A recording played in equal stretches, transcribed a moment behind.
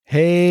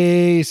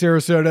Hey,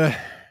 Sarasota,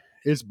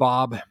 it's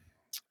Bob.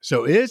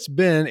 So it's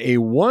been a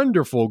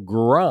wonderful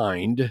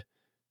grind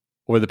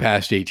over the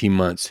past 18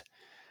 months.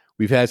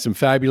 We've had some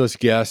fabulous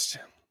guests.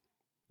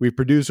 We've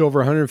produced over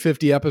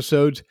 150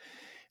 episodes,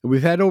 and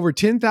we've had over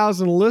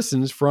 10,000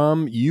 listens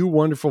from you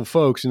wonderful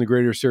folks in the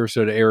greater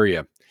Sarasota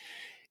area.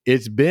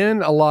 It's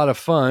been a lot of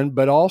fun,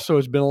 but also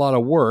it's been a lot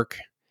of work.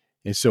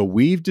 And so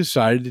we've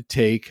decided to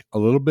take a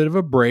little bit of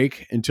a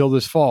break until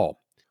this fall.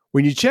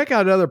 When you check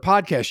out other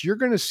podcasts, you're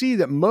going to see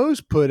that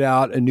most put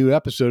out a new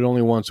episode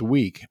only once a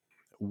week.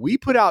 We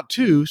put out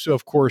two, so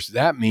of course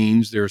that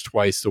means there's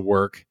twice the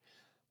work.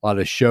 A lot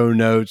of show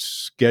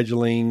notes,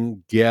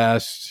 scheduling,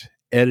 guests,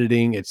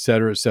 editing, et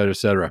cetera, et cetera, et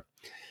cetera.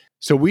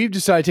 So we've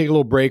decided to take a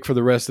little break for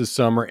the rest of the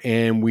summer,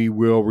 and we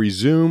will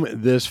resume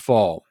this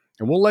fall.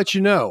 And we'll let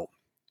you know.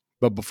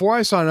 But before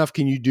I sign off,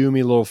 can you do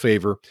me a little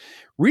favor?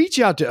 Reach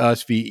out to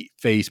us via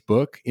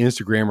Facebook,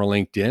 Instagram, or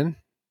LinkedIn.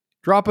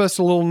 Drop us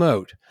a little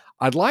note.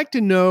 I'd like to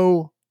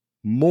know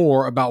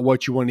more about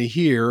what you want to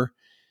hear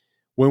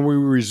when we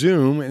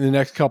resume in the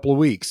next couple of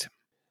weeks.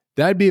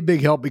 That'd be a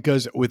big help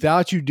because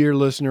without you, dear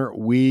listener,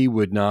 we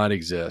would not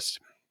exist.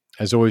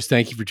 As always,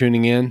 thank you for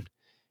tuning in.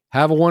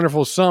 Have a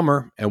wonderful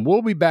summer, and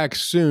we'll be back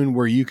soon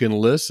where you can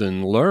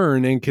listen,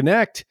 learn, and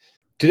connect.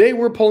 Today,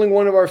 we're pulling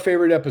one of our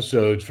favorite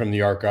episodes from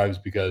the archives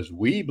because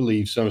we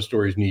believe some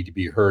stories need to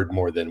be heard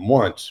more than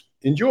once.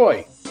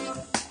 Enjoy.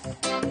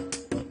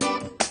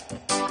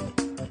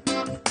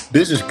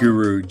 Business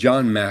guru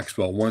John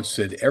Maxwell once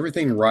said,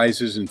 "Everything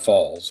rises and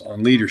falls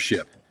on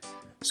leadership."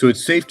 So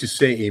it's safe to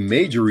say a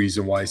major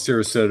reason why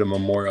Sarasota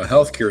Memorial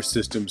Healthcare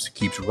Systems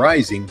keeps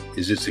rising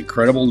is its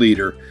incredible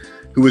leader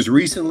who was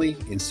recently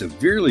and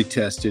severely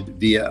tested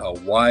via a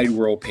wide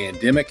world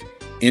pandemic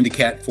and a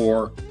Cat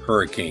 4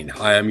 hurricane.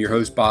 Hi, I'm your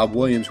host, Bob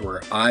Williams,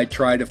 where I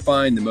try to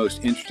find the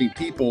most interesting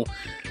people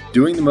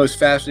doing the most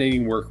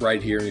fascinating work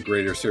right here in the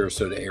greater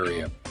Sarasota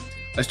area.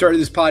 I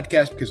started this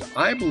podcast because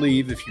I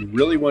believe if you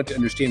really want to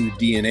understand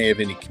the DNA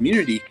of any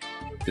community,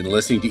 then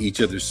listening to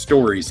each other's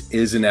stories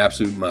is an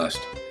absolute must.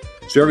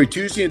 So every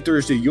Tuesday and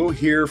Thursday, you'll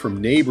hear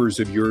from neighbors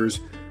of yours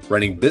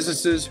running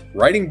businesses,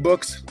 writing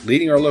books,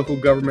 leading our local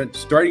government,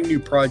 starting new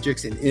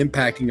projects, and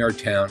impacting our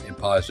town in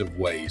positive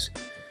ways.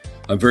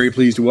 I'm very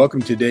pleased to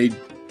welcome today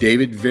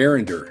David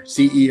Verinder,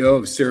 CEO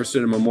of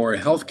Sarasota Memorial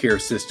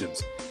Healthcare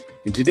Systems.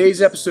 In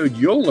today's episode,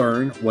 you'll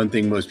learn one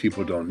thing most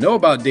people don't know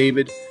about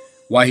David,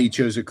 why he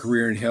chose a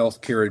career in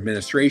healthcare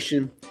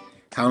administration,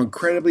 how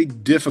incredibly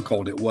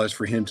difficult it was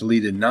for him to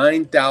lead a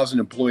 9,000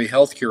 employee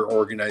healthcare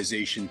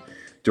organization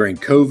during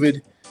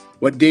COVID,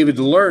 what David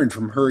learned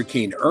from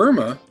Hurricane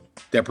Irma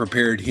that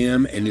prepared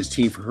him and his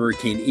team for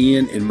Hurricane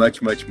Ian, and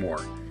much, much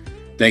more.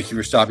 Thank you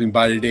for stopping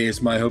by today.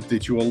 It's my hope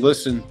that you will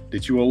listen,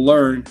 that you will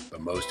learn,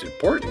 but most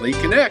importantly,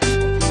 connect.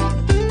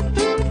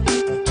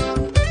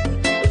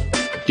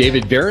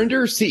 David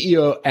Verinder,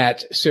 CEO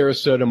at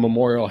Sarasota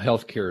Memorial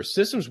Healthcare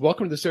Systems.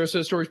 Welcome to the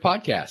Sarasota Stories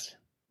podcast.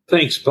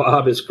 Thanks,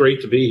 Bob. It's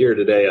great to be here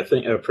today.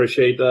 I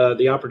appreciate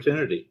the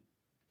opportunity.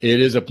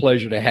 It is a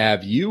pleasure to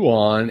have you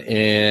on.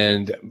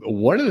 And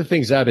one of the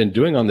things I've been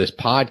doing on this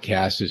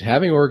podcast is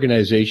having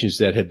organizations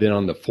that have been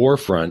on the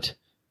forefront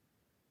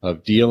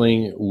of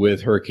dealing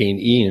with Hurricane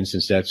Ian,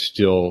 since that's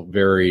still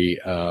very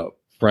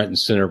front and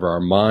center of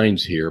our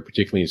minds here,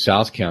 particularly in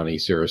South County,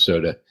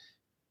 Sarasota.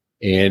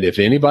 And if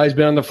anybody's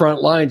been on the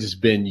front lines, it's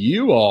been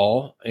you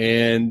all.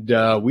 And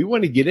we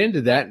want to get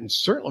into that. And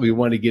certainly we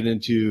want to get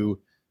into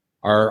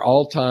our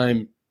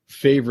all-time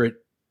favorite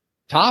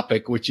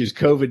topic, which is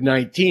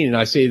COVID-19. And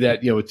I say that,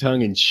 with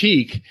tongue in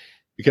cheek,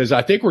 because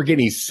I think we're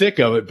getting sick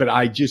of it, but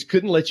I just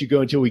couldn't let you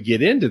go until we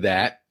get into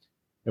that.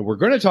 And we're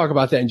going to talk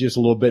about that in just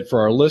a little bit for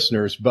our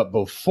listeners. But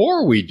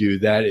before we do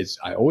that,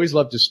 I always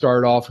love to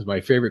start off with my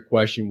favorite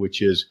question,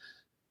 which is,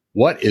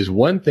 what is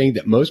one thing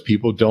that most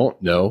people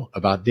don't know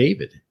about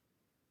David?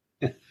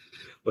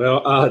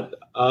 Well,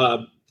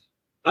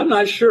 I'm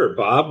not sure,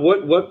 Bob,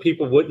 what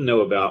people wouldn't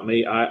know about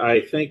me. I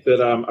think that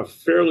I'm a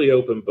fairly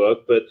open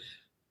book, but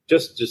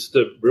just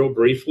real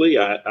briefly,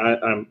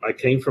 I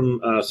came from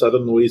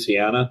Southern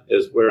Louisiana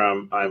is where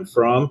I'm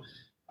from.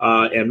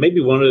 And maybe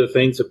one of the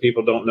things that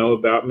people don't know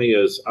about me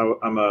is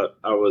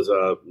I was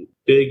a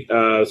big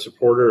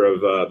supporter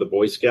of the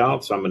Boy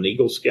Scouts. I'm an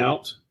Eagle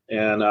Scout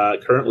and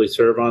currently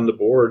serve on the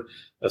board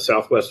of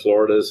Southwest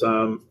Florida's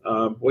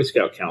Boy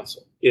Scout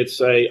Council.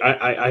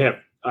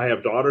 I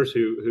have daughters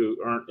who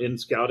aren't in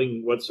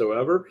scouting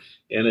whatsoever,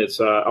 and it's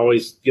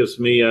always gives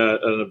me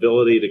an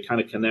ability to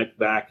kind of connect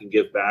back and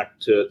give back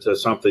to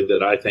something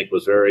that I think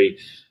was very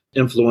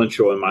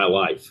influential in my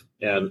life,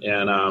 and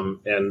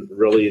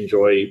really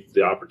enjoy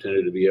the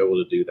opportunity to be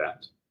able to do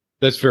that.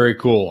 That's very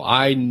cool.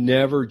 I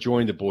never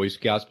joined the Boy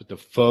Scouts, but the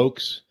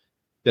folks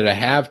that I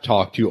have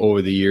talked to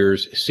over the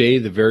years say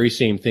the very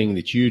same thing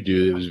that you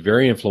do. It was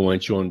very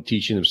influential in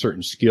teaching them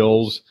certain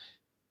skills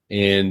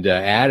and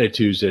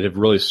attitudes that have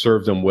really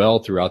served them well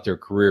throughout their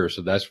career.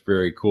 So that's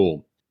very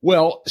cool.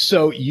 Well,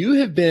 so you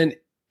have been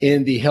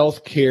in the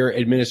healthcare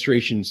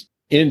administration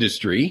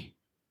industry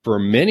for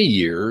many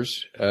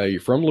years. You're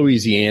from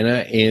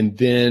Louisiana, and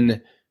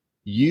then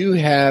You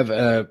have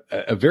a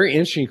very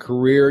interesting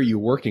career. You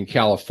worked in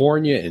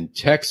California and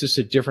Texas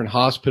at different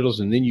hospitals,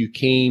 and then you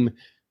came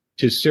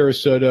to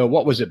Sarasota.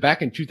 What was it,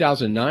 back in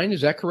 2009?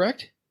 Is that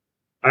correct?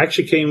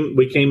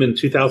 We came in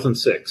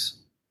 2006.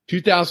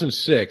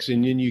 2006,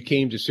 and then you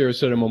came to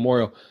Sarasota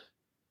Memorial.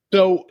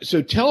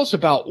 So tell us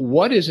about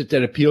what is it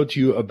that appealed to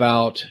you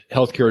about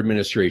healthcare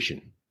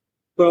administration?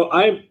 Well,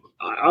 I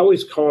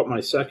always call it my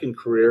second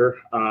career.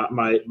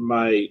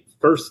 My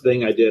first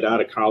thing I did out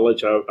of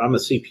college, I'm a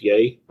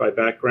CPA by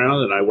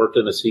background, and I worked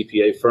in a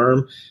CPA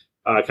firm.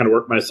 I kind of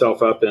worked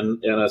myself up in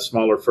a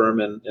smaller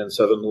firm in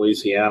southern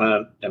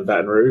Louisiana and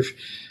Baton Rouge.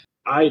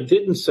 I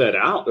didn't set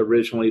out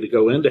originally to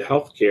go into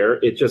healthcare.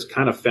 It just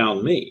kind of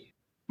found me.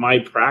 My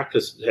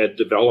practice had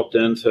developed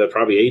into,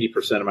 probably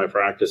 80% of my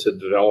practice had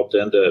developed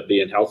into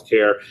being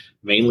healthcare,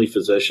 mainly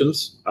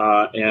physicians.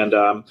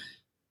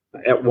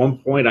 At one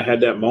point, I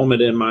had that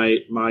moment in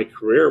my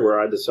career where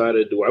I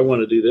decided, do I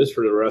want to do this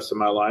for the rest of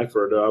my life,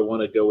 or do I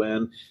want to go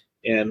in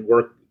and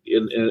work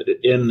in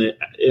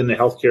the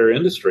healthcare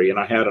industry? And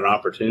I had an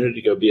opportunity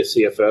to go be a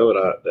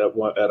CFO at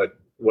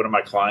one of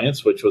my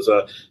clients, which was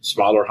a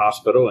smaller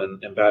hospital in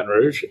Baton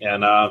Rouge.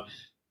 And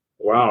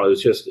wow,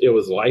 it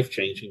was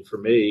life-changing for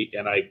me.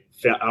 And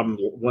I'm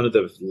one of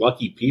the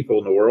lucky people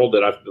in the world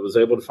that I was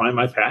able to find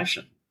my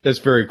passion. That's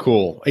very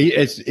cool.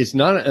 It's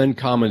not an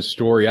uncommon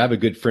story. I have a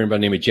good friend by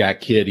the name of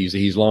Jack Kidd.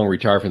 He's long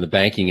retired from the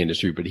banking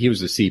industry, but he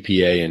was a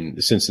CPA in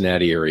the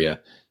Cincinnati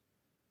area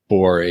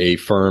for a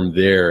firm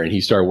there. And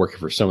he started working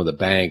for some of the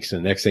banks.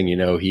 And the next thing you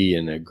know, he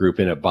and a group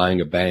ended up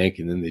buying a bank,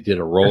 and then they did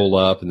a roll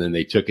up, and then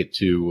they took it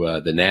to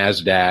the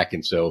NASDAQ.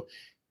 And so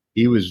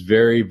he was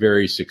very,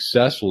 very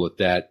successful at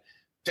that.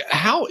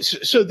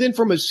 So then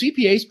from a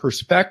CPA's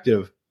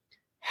perspective,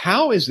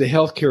 how is the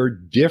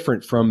healthcare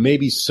different from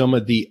maybe some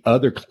of the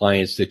other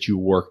clients that you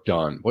worked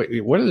on? What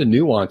are the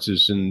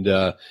nuances, and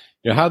how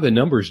are the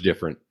numbers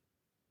different?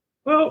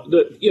 Well,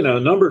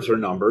 numbers are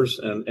numbers,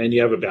 and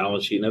you have a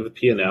balance sheet and have a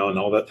P&L and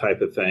all that type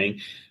of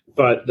thing.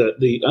 But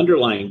the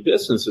underlying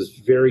business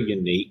is very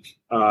unique.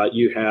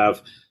 You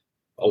have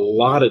a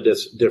lot of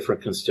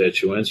different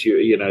constituents.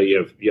 You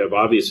have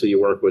obviously you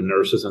work with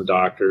nurses and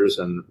doctors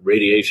and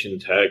radiation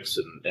techs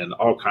and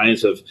all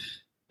kinds of.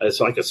 It's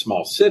like a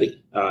small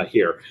city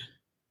here.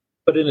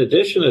 But in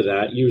addition to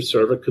that, you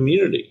serve a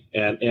community,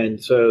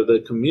 and so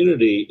the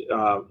community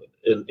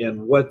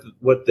and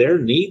what their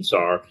needs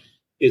are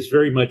is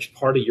very much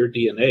part of your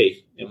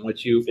DNA and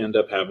what you end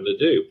up having to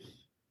do.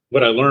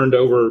 What I learned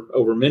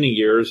over many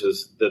years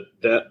is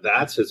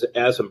that's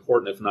as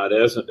important, if not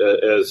as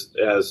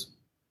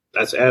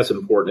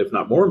important, if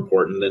not more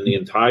important, than the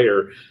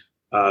entire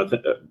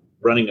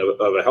running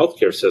of a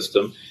healthcare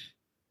system.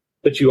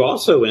 But you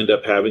also end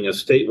up having a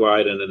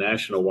statewide and a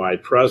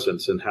national-wide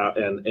presence in how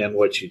and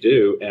what you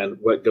do, and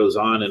what goes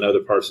on in other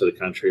parts of the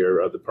country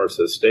or other parts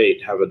of the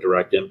state have a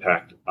direct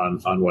impact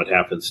on what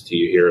happens to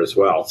you here as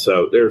well.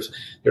 So there's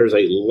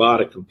a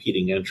lot of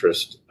competing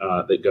interests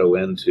that go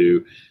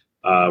into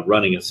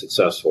running a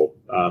successful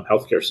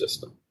healthcare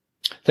system.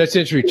 That's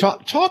interesting.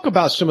 Talk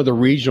about some of the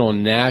regional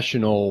and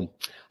national,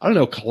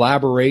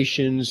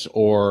 collaborations,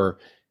 or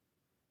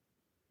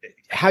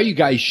how you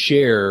guys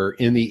share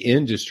in the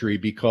industry,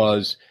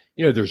 because,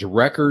 there's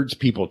records,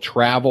 people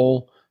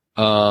travel,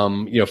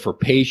 for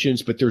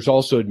patients, but there's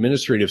also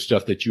administrative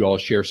stuff that you all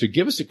share. So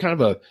give us a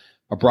kind of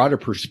a broader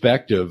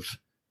perspective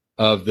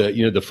of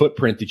the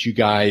footprint that you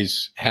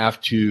guys have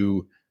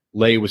to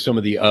lay with some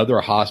of the other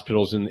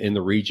hospitals in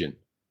the region.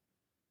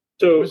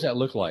 So what does that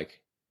look like?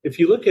 If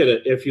you look at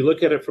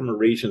it from a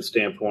region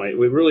standpoint,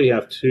 we really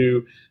have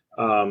two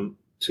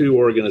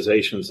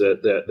organizations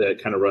that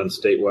kind of run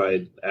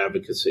statewide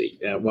advocacy.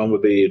 And one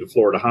would be the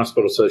Florida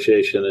Hospital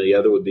Association, and the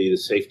other would be the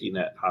Safety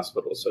Net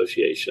Hospital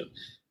Association.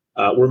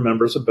 We're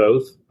members of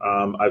both.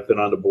 I've been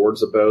on the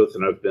boards of both,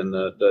 and I've been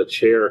the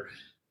chair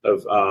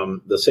of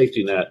the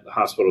Safety Net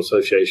Hospital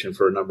Association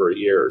for a number of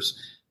years.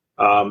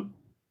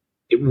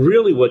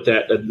 Really what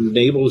that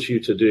enables you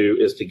to do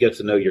is to get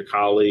to know your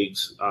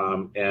colleagues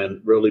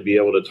and really be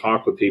able to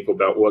talk with people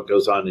about what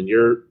goes on in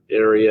your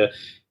area,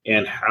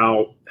 and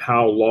how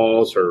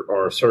laws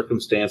or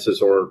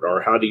circumstances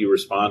or how do you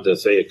respond to,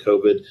 say, a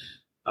COVID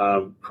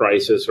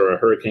crisis or a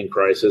hurricane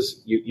crisis.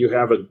 You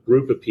have a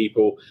group of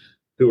people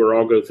who are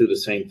all go through the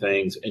same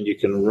things, and you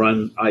can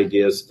run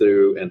ideas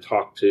through and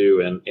talk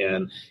to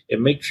and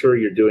make sure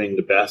you're doing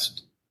the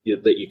best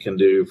that you can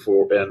do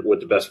and with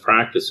the best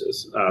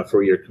practices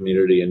for your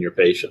community and your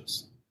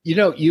patients.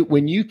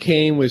 When you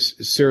came with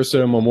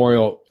Sarasota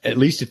Memorial, at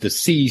least at the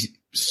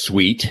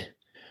C-suite,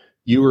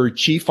 you were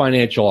chief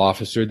financial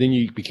officer, then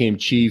you became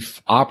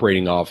chief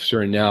operating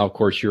officer, and now, of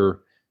course, you're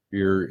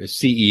a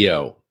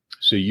CEO.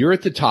 So you're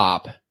at the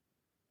top.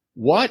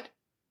 What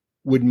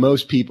is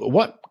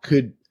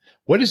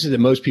it that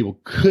most people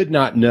could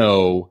not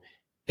know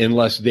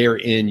unless they're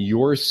in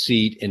your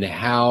seat, and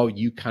how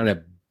you kind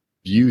of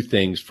view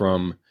things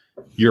from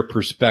your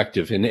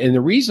perspective? And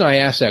the reason I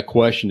ask that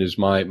question is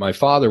my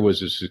father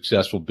was a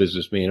successful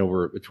businessman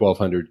over a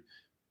 1,200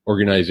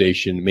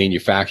 organization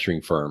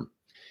manufacturing firm.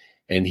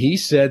 And he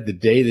said the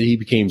day that he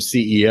became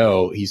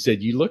CEO, he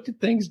said, you looked at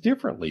things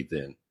differently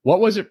then. What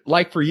was it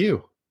like for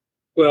you?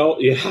 Well,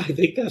 yeah, I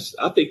think that's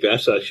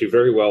actually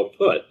very well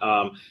put.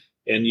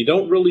 And you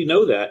don't really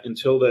know that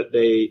until that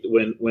day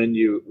when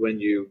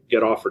you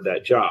get offered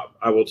that job.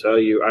 I will tell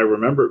you, I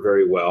remember it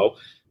very well.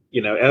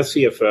 As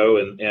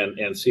CFO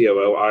and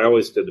COO, I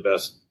always did the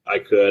best I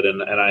could, and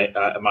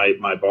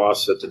my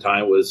boss at the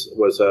time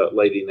was a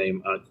lady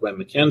named Gwen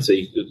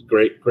McKenzie, who's a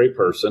great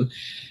person,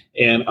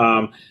 and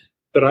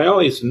but I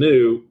always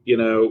knew,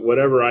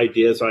 whatever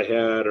ideas I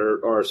had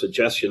or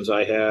suggestions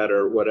I had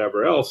or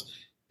whatever else,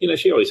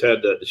 she always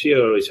had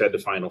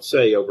the final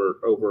say over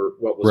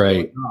what was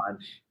going on.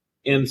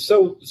 And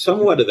so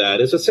somewhat of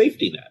that is a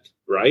safety net,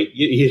 right?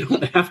 You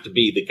don't have to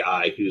be the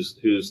guy who's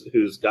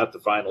got the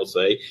final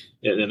say.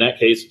 And in that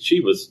case, she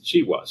was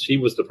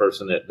the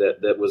person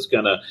that was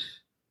gonna,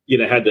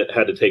 had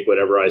to take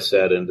whatever I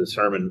said and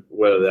determine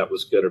whether that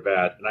was good or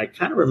bad. And I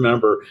kind of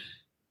remember,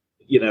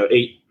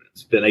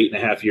 it's been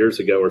 8.5 years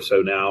ago or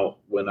so now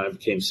when I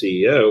became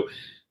CEO.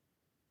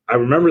 I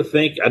remember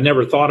I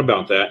never thought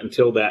about that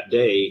until that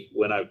day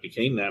when I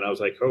became that. I was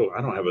like, oh,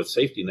 I don't have a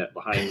safety net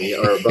behind me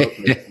or above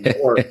me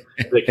anymore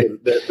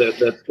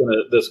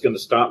that's gonna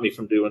stop me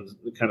from doing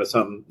kind of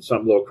something a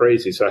little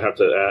crazy. So I have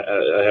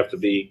to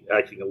be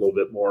acting a little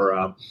bit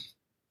more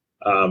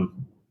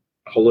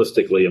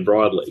holistically and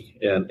broadly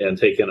and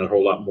take in a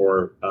whole lot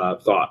more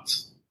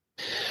thoughts.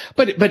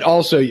 But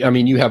also, I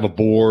mean, you have a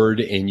board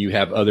and you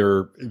have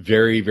other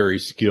very, very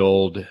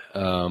skilled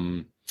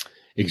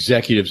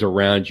executives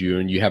around you,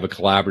 and you have a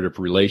collaborative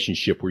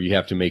relationship where you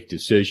have to make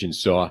decisions.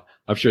 So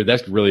I'm sure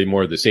that's really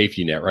more of the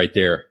safety net right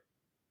there.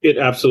 It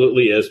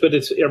absolutely is, but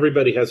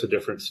everybody has a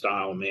different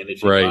style.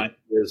 Managing right.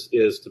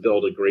 is to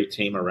build a great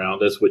team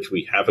around us, which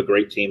we have a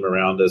great team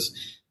around us,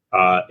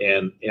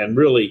 and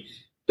really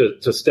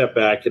to step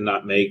back and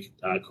not make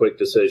quick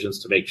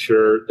decisions, to make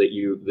sure that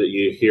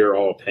you hear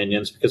all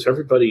opinions, because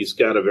everybody's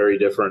got a very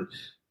different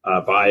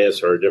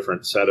bias or a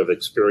different set of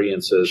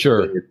experiences.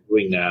 Sure. When you're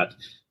doing that.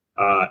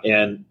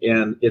 And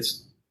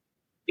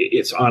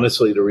it's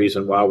honestly the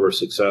reason why we're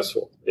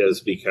successful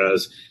is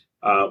because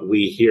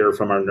we hear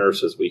from our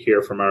nurses, we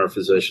hear from our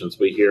physicians,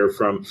 we hear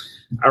from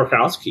our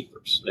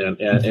housekeepers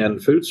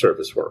and food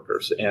service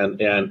workers,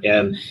 and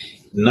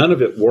none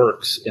of it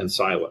works in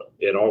silo.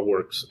 It all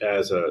works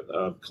as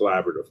a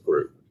collaborative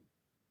group.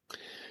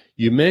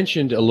 You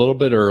mentioned a little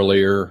bit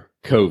earlier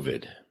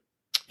COVID,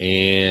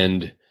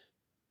 and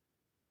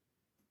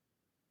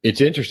it's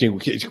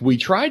interesting. We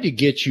tried to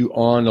get you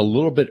on a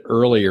little bit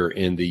earlier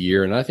in the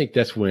year, and I think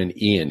that's when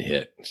Ian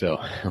hit. So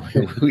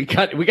we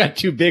got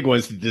two big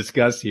ones to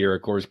discuss here,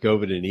 of course,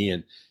 COVID and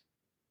Ian.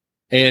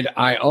 And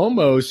I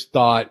almost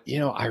thought,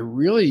 I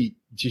really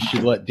just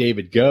should let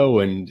David go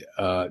and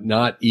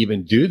not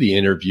even do the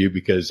interview,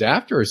 because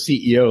after a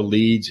CEO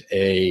leads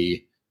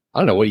I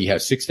don't know, what do you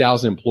have,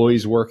 6,000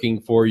 employees working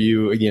for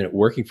you,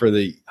 working for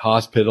the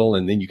hospital,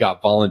 and then you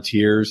got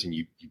volunteers, and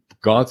you've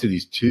gone through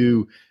these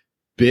two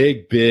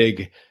big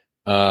things,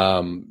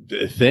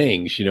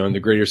 in the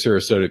greater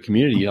Sarasota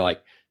community.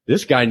 Like,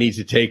 this guy needs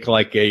to take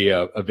like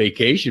a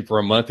vacation for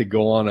a month and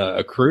go on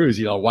a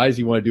cruise. Why does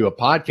he want to do a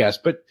podcast?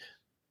 But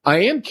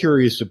I am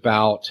curious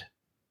about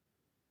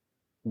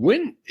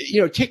when,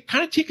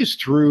 take us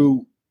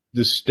through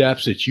the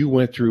steps that you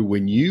went through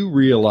when you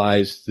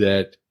realized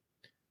that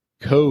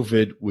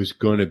COVID was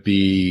going to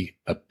be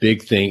a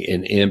big thing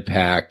and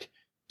impact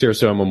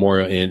Sarasota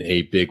Memorial in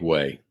a big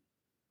way.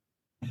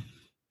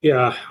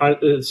 Yeah.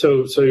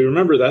 So you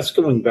remember that's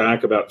going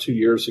back about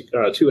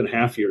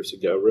 2.5 years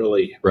ago,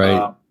 really.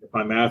 Right. If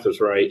my math is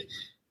right.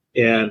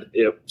 And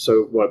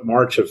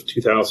March of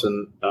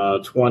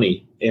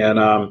 2020. And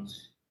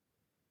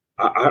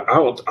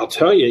I'll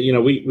tell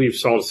you, we've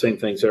saw the same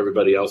things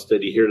everybody else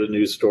did. You hear the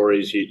news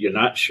stories. You're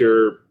not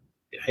sure,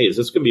 hey, is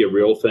this going to be a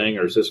real thing,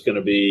 or is this going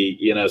to be,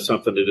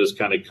 something that just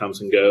kind of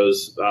comes and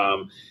goes,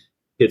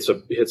 hits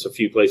a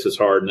few places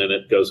hard and then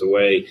it goes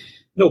away.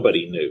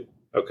 Nobody knew.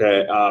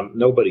 Okay.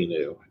 Nobody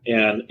knew.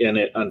 And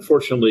it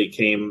unfortunately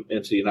came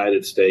into the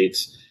United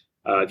States,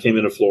 came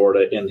into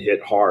Florida and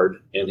hit hard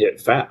and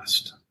hit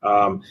fast.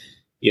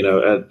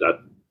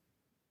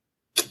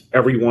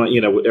 Everyone,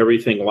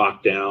 everything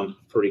locked down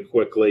pretty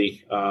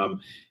quickly.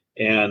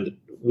 And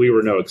we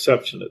were no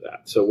exception to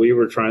that. So we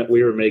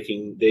were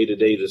making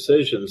day-to-day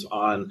decisions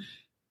on,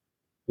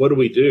 what do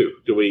we do?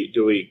 Do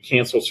we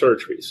cancel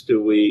surgeries?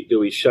 Do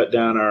we shut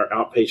down our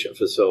outpatient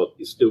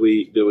facilities?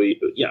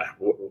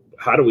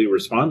 How do we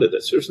respond to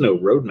this? There's no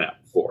roadmap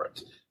for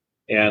it.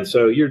 And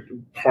so you're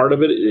part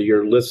of it.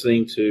 You're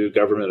listening to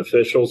government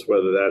officials,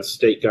 whether that's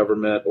state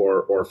government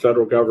or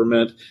federal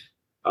government.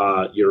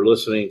 You're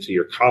listening to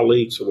your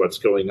colleagues, what's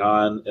going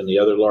on in the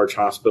other large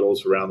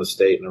hospitals around the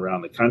state and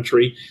around the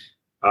country.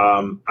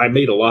 I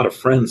made a lot of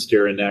friends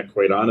during that,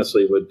 quite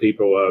honestly, with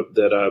people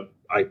that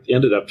I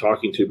ended up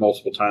talking to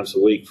multiple times a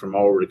week from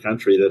all over the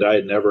country that I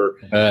had never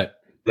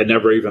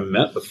even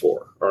met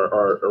before,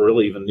 or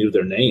really even knew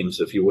their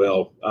names, if you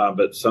will.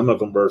 But some of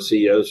them were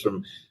CEOs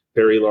from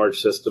very large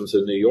systems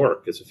in New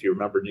York, because if you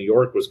remember, New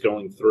York was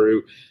going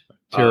through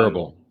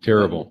Terrible.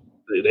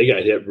 They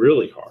got hit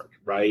really hard,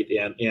 right?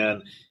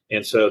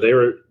 And so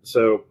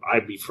I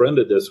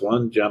befriended this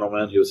one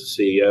gentleman who was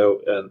the CEO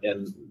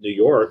in New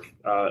York,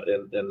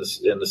 in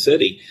the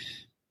city,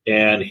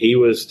 and he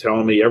was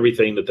telling me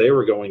everything that they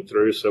were going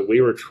through. So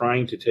we were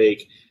trying to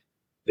take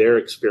their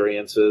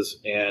experiences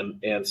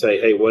and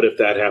say, hey, what if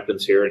that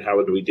happens here, and how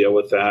would we deal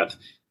with that?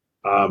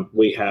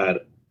 We had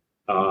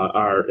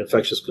our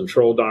infectious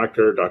control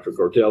doctor, Dr.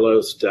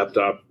 Gordillo, stepped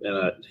up in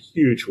a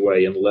huge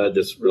way and led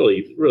this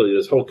really,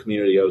 this whole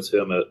community owes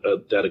him a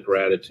debt of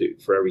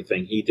gratitude for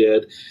everything he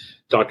did.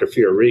 Dr.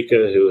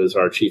 Fiorica, who is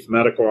our chief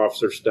medical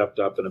officer, stepped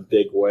up in a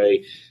big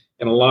way,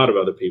 and a lot of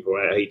other people.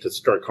 I hate to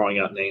start calling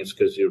out names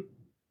because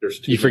there's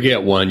too you forget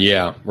many, one.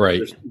 Yeah, right.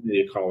 There's too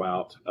many to call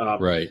out.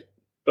 Right.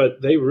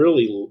 But they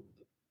really,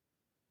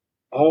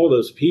 all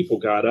those people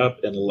got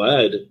up and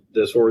led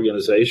this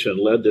organization,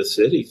 led this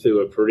city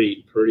through a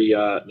pretty,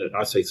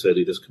 I say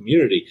city, this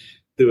community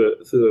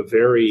through a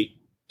very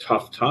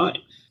tough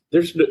time.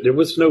 There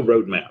was no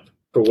roadmap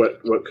for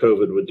what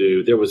COVID would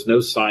do. There was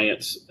no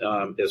science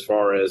as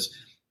far as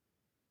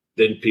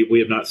we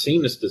have not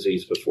seen this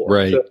disease before.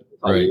 Right. So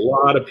right. A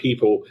lot of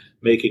people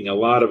making a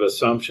lot of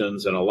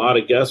assumptions and a lot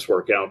of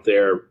guesswork out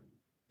there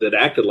that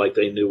acted like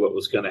they knew what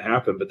was going to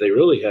happen, but they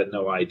really had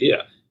no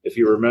idea. If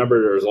you remember,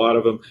 there was a lot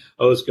of them,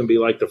 it's going to be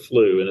like the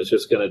flu and it's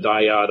just going to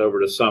die out over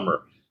the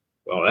summer.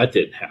 Well, that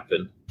didn't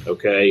happen.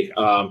 Okay.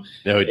 No,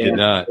 it did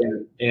not.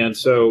 And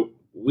so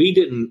we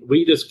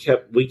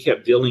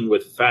kept dealing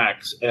with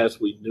facts as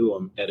we knew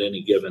them at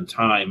any given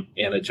time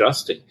and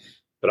adjusting.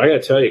 But I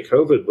got to tell you,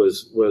 COVID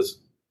was,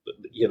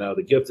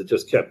 the gift that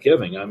just kept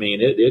giving. I mean,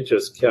 it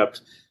just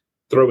kept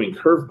throwing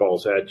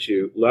curveballs at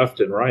you left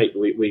and right.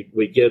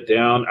 We get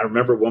down. I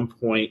remember one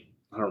point,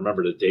 I don't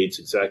remember the dates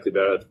exactly,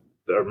 but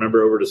I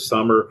remember over the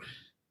summer,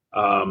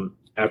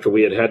 after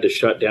we had to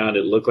shut down,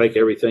 it looked like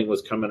everything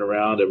was coming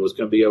around. It was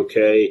going to be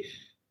okay.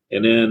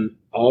 And then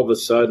all of a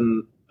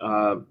sudden,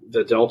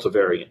 the Delta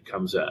variant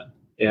comes in.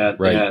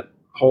 And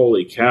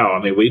holy cow,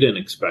 I mean, we didn't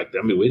expect that.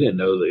 I mean, we didn't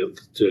know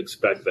to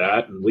expect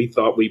that. And we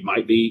thought we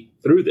might be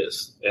through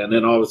this. And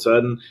then all of a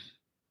sudden,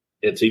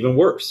 it's even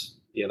worse.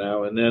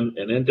 And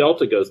then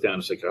Delta goes down.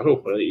 It's like,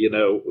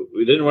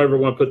 we didn't ever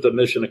want to put the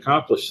mission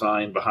accomplished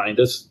sign behind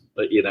us,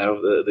 but,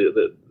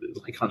 the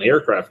like on the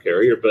aircraft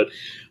carrier, but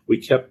we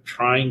kept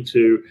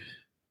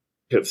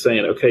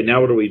saying, okay,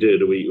 now what do we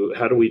do?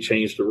 How do we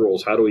change the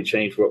rules? How do we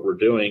change what we're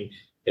doing?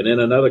 And then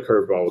another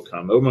curveball would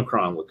come.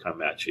 Omicron would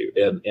come at you.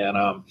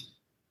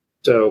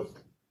 So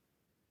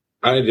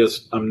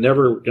I'm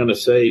never going to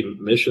say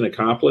mission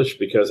accomplished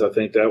because I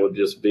think that would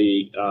just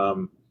be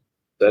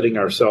setting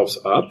ourselves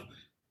up.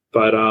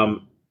 But,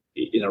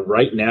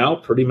 right now,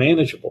 pretty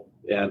manageable.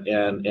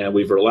 And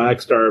we've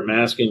relaxed our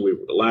masking. We've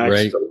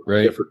relaxed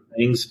different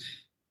things.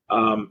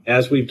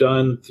 As we've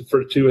done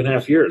for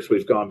 2.5 years,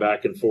 we've gone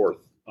back and forth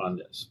on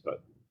this.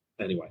 But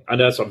anyway, I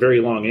know that's a very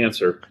long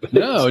answer.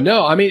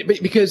 No. I mean,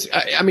 because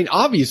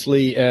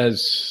obviously,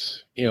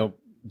 as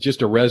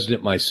just a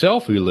resident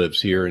myself who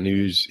lives here and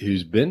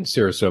who's been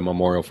Sarasota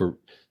Memorial for,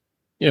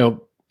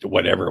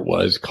 whatever it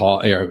was,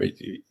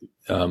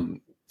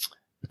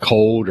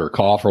 cold or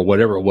cough or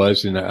whatever it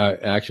was. And I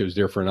actually was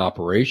there for an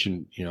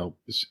operation,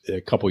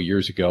 a couple of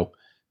years ago.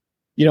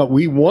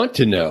 We want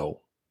to know,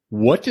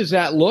 what does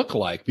that look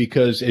like?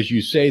 Because as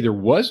you say, there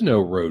was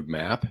no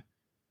roadmap,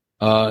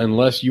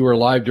 unless you were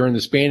alive during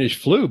the Spanish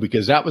flu,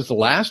 because that was the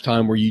last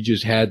time where you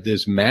just had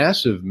this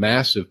massive,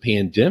 massive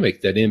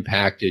pandemic that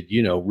impacted,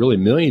 really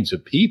millions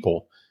of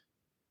people.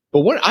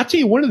 But I'll tell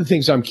you, one of the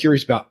things I'm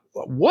curious about,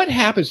 what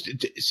happens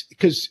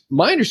because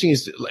my understanding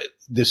is that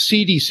the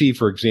CDC,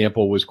 for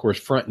example, was of course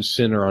front and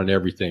center on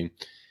everything.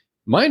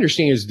 My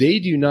understanding is they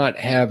do not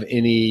have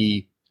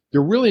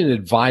they're really an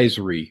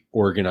advisory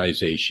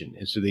organization.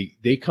 And so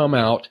they come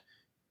out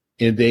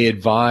and they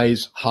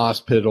advise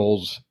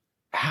hospitals.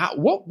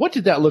 What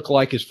did that look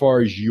like as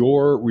far as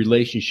your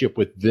relationship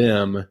with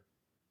them,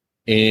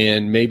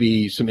 and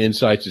maybe some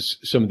insights as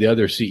some of the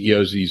other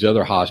CEOs of these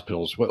other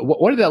hospitals?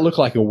 What did that look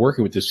like in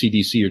working with the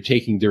CDC, or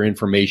taking their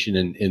information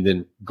and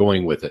then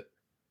going with it?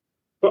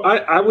 Well,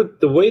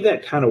 the way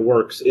that kind of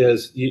works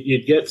is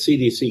you'd get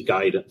CDC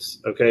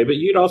guidance, okay, but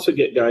you'd also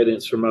get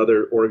guidance from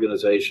other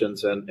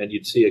organizations, and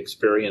you'd see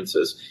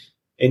experiences,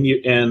 and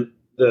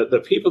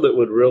the people that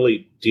would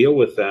really deal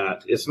with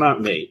that, it's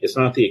not me, it's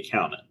not the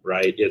accountant,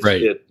 right?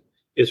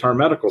 It's our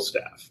medical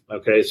staff,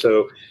 okay.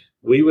 So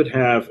we would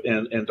have,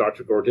 and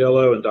Dr.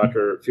 Gordillo and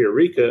Dr.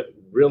 Fiorica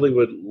really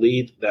would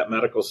lead that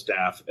medical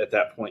staff at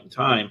that point in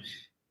time.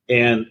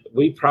 And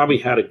we probably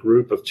had a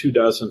group of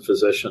 24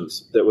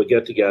 physicians that would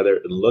get together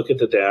and look at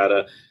the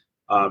data,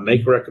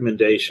 make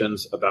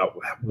recommendations about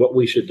what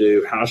we should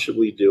do, how should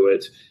we do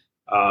it,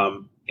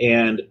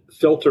 and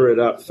filter it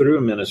up through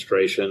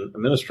administration.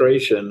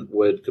 Administration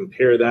would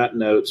compare that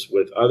notes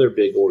with other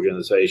big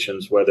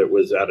organizations, whether it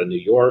was out of New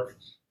York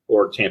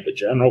or Tampa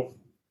General,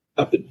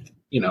 up in,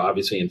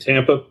 obviously in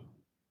Tampa,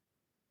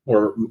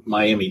 or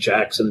Miami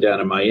Jackson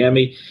down in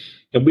Miami.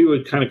 And we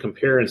would kind of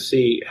compare and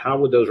see how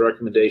would those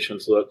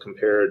recommendations look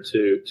compared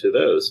to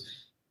those.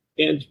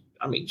 And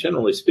I mean,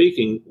 generally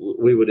speaking,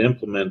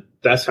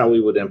 that's how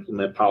we would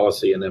implement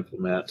policy and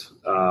implement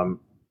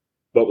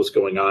what was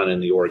going on in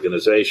the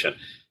organization.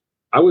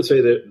 I would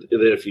say that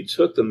if you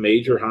took the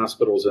major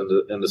hospitals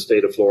in the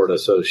state of Florida,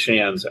 so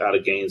Shands out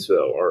of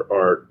Gainesville,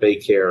 or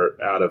Baycare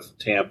out of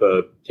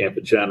Tampa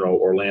General,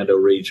 Orlando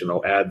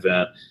Regional,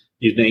 Advent,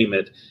 you name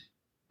it,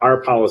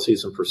 our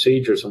policies and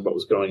procedures and what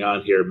was going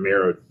on here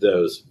mirrored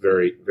those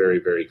very, very,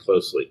 very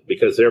closely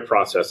because their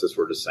processes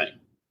were the same.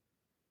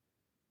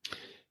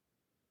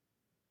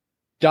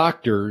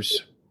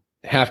 Doctors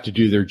have to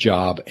do their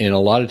job, and a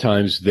lot of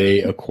times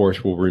they, of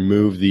course, will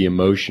remove the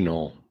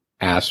emotional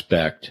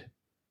aspect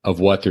of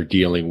what they're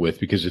dealing with,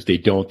 because if they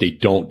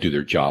don't do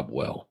their job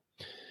well.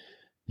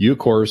 You, of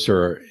course,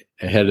 are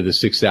head of the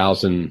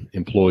 6,000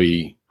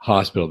 employee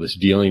hospital that's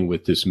dealing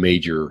with this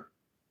major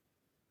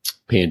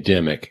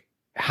pandemic.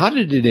 How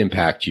did it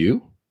impact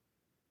you?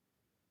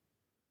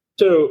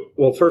 So,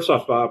 well, first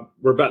off, Bob,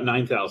 we're about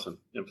 9,000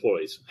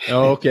 employees.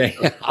 Oh, okay.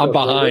 I'm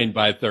behind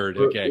by a third.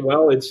 Okay.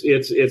 Well,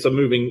 it's a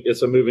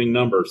moving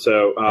number.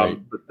 So, Right.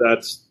 But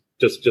that's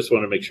just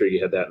want to make sure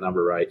you had that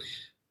number right.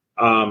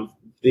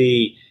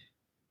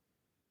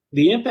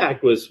 The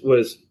impact was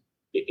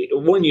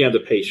one, you have the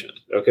patient,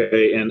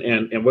 okay,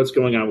 and what's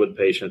going on with the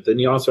patient. Then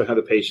you also have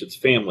the patient's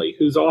family,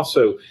 who's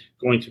also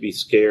going to be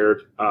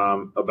scared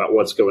about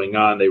what's going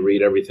on. They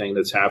read everything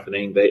that's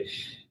happening. They,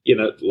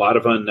 a lot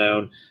of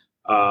unknown,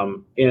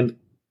 and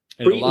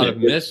a lot of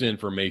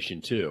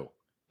misinformation too.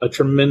 A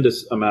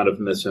tremendous amount of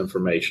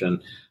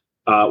misinformation,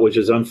 which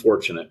is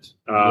unfortunate.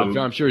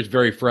 I'm sure it's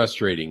very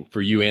frustrating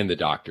for you and the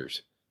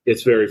doctors.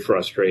 It's very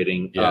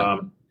frustrating. Yeah.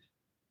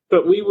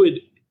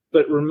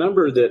 But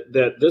remember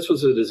that this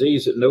was a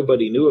disease that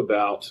nobody knew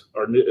about,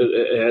 or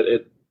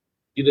you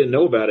didn't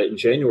know about it in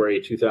January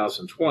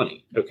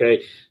 2020.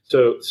 Okay,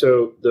 so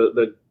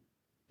the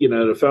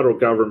federal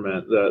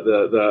government,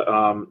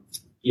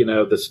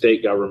 the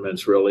state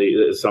governments really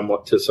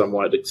to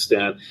somewhat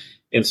extent,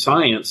 and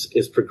science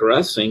is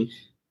progressing,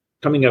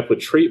 coming up with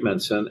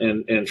treatments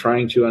and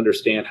trying to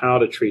understand how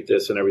to treat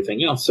this and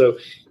everything else. So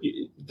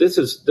this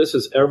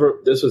is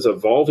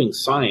evolving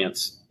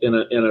science in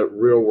a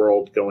real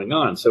world going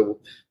on. So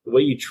the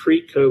way you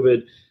treat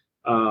COVID,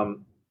 a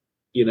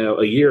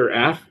year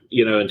after,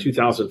 in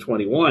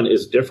 2021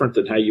 is different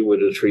than how you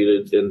would have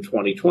treated in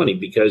 2020,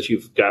 because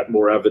you've got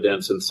more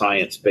evidence and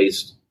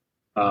science-based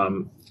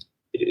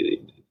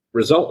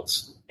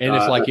results. And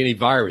it's like any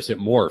virus, it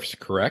morphs,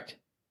 correct?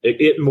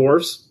 It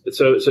morphs.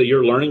 So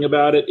you're learning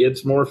about it.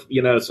 It's morph,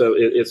 so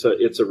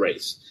it's a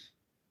race.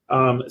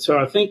 So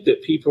I think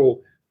that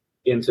people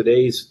in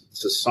today's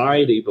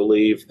society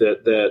believe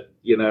that a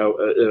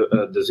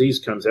disease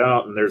comes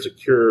out and there's a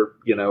cure,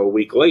 a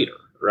week later,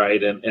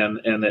 right? And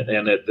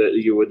that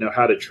you would know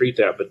how to treat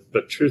that.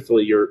 But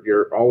truthfully,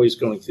 you're always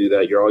going through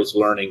that. You're always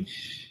learning,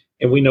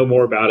 and we know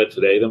more about it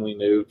today than we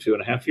knew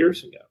 2.5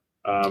 years ago.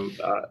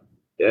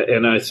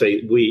 And I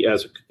say we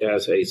as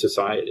a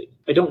society.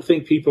 I don't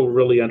think people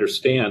really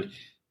understand.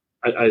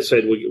 I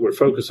said we're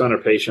focused on our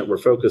patient. We're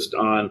focused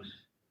on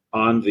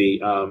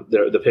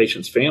the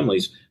patient's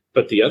families.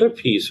 But the other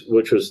piece,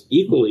 which was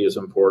equally as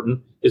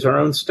important, is our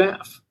own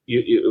staff.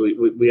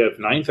 We have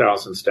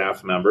 9,000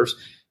 staff members.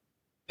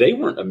 They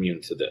weren't immune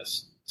to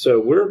this.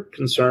 So we're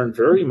concerned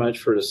very much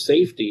for the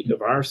safety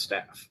of our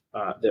staff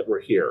that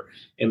were here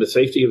and the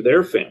safety of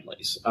their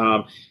families.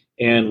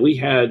 And we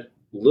had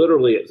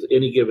literally at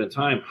any given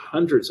time,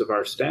 hundreds of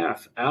our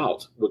staff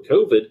out with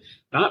COVID,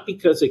 not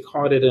because they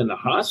caught it in the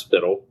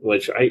hospital,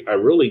 which I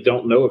really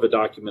don't know of a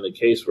documented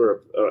case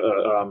where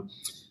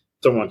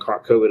someone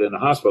caught COVID in the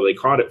hospital. They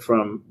caught it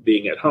from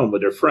being at home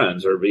with their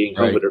friends or being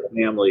home with their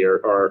family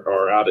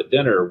or out at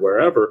dinner or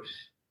wherever.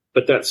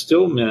 But that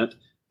still meant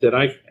that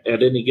I,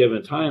 at any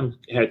given time,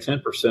 had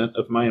 10%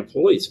 of my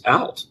employees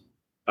out.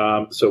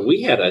 So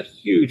we had a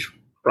huge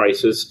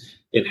crisis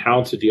in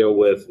how to deal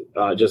with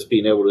just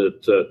being able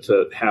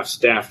to have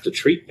staff to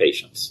treat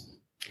patients.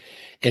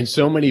 And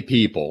so many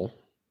people,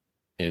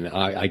 and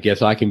I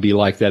guess I can be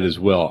like that as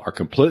well, are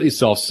completely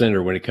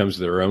self-centered when it comes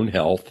to their own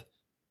health.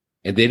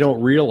 And they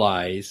don't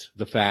realize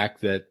the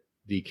fact that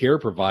the care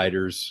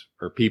providers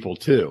are people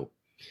too.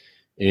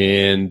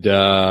 And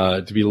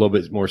to be a little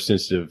bit more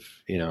sensitive,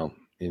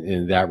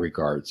 in that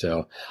regard.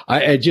 So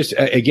I just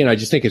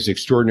think it's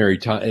extraordinary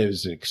time. It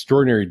was an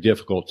extraordinary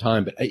difficult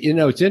time, but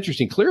it's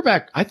interesting. Clear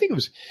back, I think it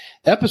was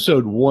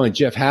episode 1,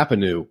 Jeff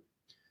Happenew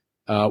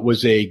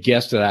was a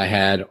guest that I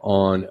had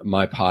on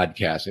my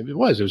podcast. It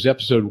was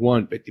episode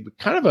 1, but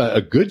kind of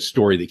a good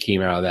story that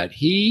came out of that.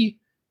 He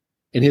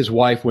and his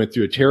wife went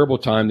through a terrible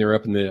time. They were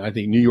up in the, I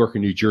think, New York or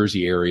New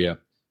Jersey area,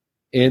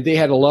 and they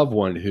had a loved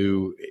one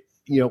who,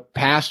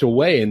 passed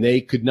away, and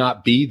they could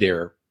not be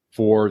there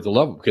for the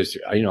loved one because,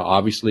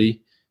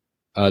 obviously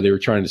they were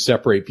trying to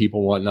separate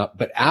people and whatnot.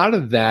 But out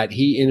of that,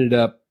 he ended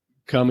up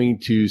coming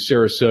to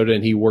Sarasota,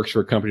 and he works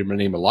for a company by the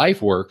name of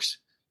LifeWorks.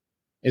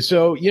 And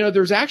so,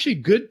 there's actually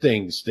good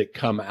things that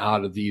come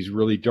out of these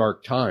really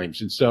dark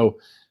times. And so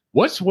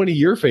what's one of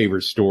your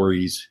favorite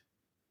stories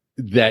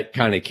that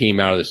kind of came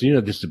out of this?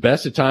 This is the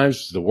best of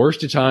times, the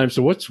worst of times.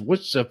 So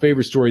what's a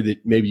favorite story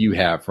that maybe you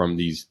have from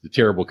the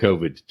terrible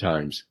COVID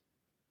times?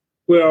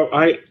 Well,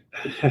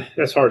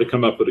 that's hard to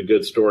come up with a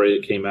good story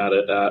that came out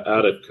of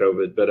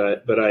COVID, but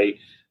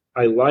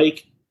I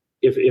like,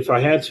 if I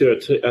had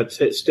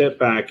to step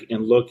back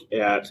and look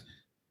at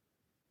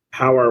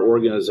how our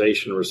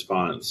organization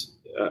responds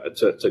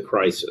to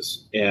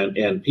crisis,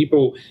 and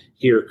people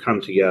here come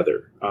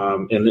together,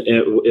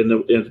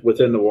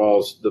 within the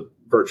walls, the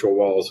virtual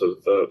walls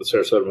of the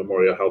Sarasota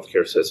Memorial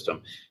Healthcare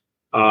System.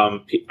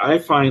 I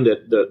find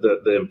that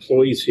the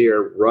employees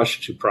here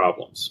rush to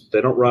problems.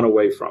 They don't run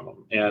away from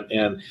them,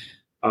 and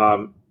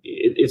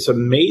it's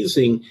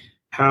amazing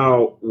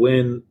how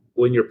when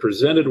you're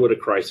presented with a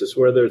crisis,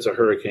 whether it's a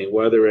hurricane,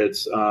 whether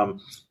it's a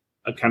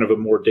kind of a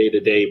more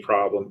day-to-day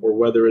problem, or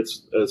whether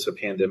it's a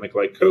pandemic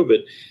like COVID,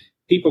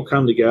 people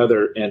come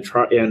together and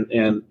try,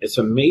 and it's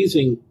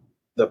amazing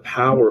the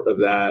power of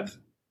that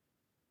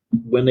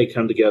when they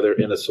come together,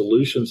 and the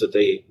solutions that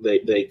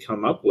they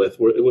come up with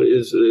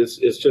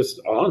is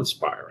just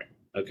awe-inspiring.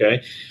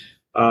 Okay.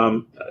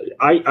 So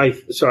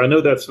I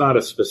know that's not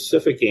a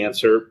specific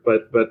answer,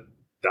 but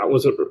that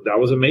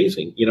was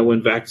amazing.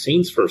 When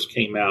vaccines first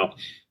came out,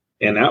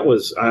 and that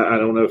was, I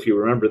don't know if you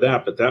remember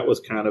that, but that was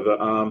kind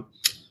of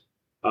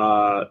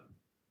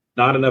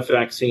not enough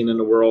vaccine in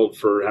the world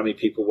for how many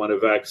people want a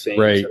vaccine.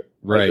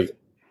 Right.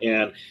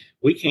 And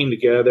we came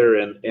together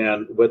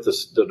and with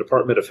the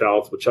Department of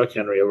Health, with Chuck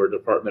Henry over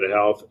Department of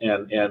Health,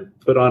 and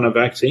put on a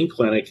vaccine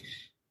clinic,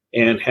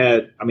 and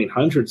had,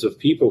 hundreds of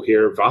people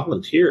here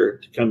volunteer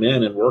to come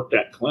in and work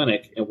that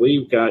clinic. And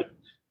we've got,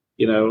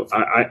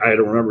 I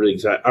don't remember the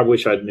exact, I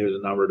wish I knew the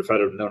number. If I'd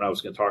have known I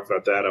was going to talk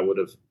about that, I would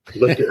have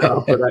looked it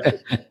up.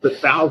 But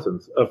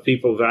thousands of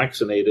people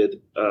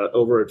vaccinated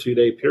over a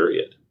 2-day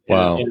period.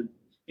 Wow.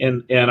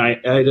 And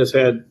I just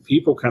had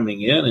people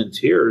coming in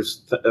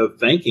tears of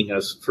thanking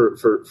us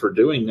for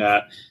doing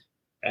that.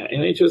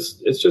 And it's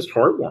just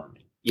heartwarming,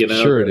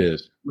 Sure it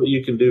is. What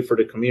you can do for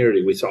the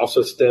community. We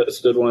also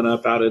stood one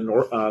up out in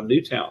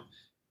Newtown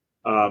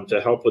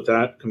to help with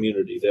that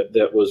community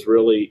that was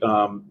really,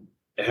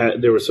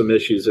 there were some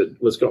issues that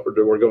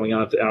were going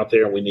on out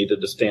there, and we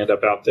needed to stand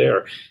up out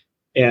there.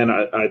 And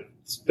I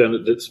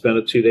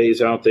spent 2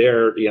 days out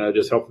there,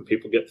 just helping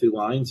people get through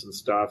lines and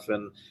stuff.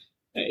 And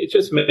it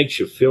just makes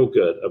you feel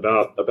good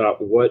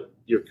about what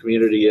your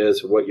community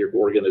is, what your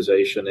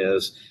organization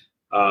is.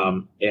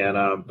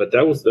 But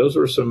those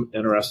were some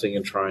interesting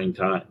and trying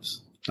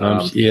times.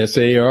 Yes,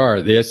 they are.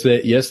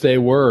 Yes, they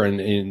were.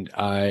 And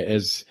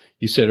as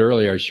you said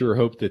earlier, I sure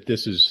hope that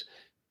this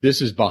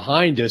is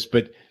behind us.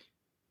 But,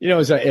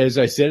 as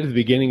I said at the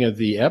beginning of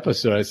the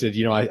episode, I said,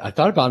 I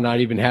thought about not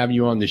even having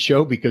you on the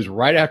show, because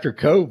right after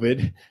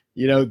COVID,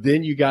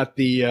 then you got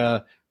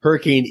the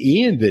Hurricane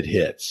Ian that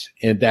hits,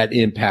 and that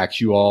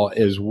impacts you all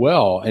as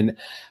well. And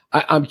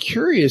I'm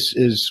curious,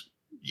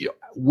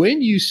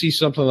 when you see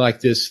something like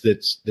this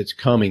that's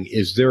coming,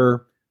 is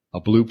there a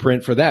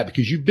blueprint for that?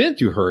 Because you've been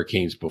through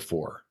hurricanes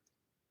before.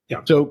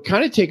 Yeah. So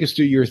kind of take us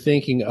through your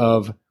thinking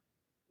of,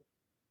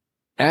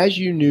 when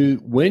you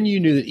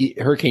knew that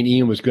Hurricane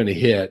Ian was going to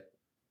hit,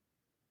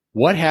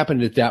 what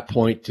happened at that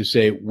point to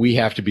say we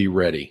have to be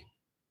ready?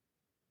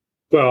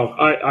 Well,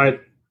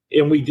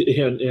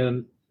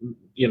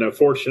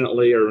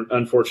 fortunately or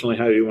unfortunately,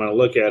 however you want to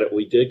look at it,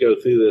 we did go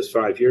through this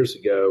 5 years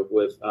ago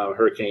with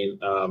Hurricane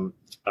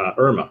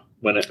Irma.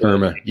 When it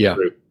yeah.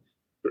 Through.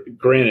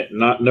 Granted,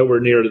 not nowhere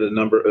near to the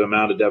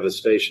amount of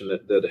devastation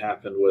that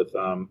happened with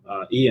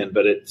Ian,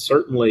 but it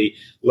certainly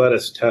let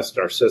us test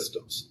our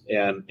systems.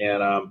 And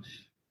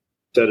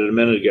said it a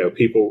minute ago,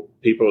 people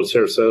at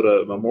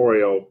Sarasota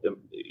Memorial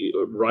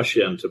rush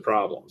into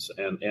problems,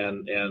 and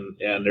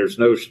there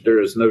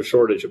is no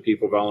shortage of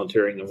people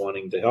volunteering and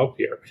wanting to help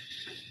here.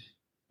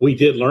 We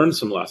did learn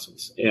some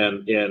lessons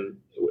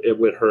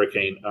with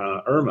Hurricane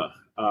Irma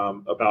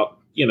about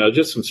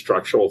just some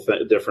structural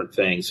different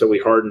things. So we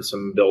hardened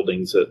some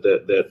buildings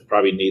that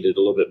probably needed a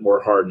little bit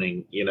more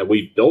hardening.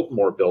 We've built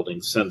more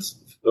buildings since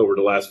over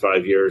the last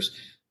 5 years.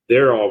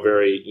 They're all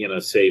very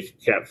safe,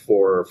 Cat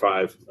 4 or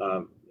 5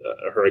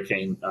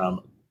 hurricane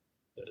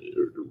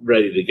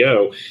ready to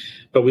go.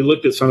 But we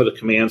looked at some of the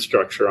command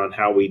structure on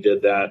how we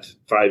did that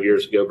 5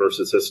 years ago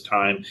versus this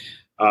time.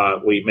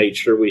 We made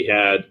sure we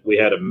had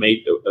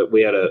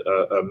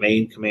a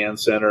main command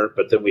center,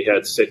 but then we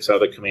had 6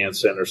 other command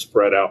centers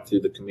spread out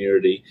through the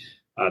community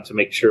to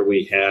make sure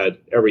we had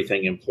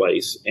everything in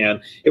place.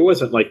 And it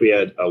wasn't like we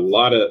had a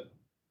lot of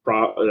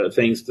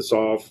things to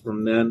solve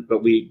from then,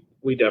 but we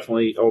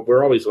definitely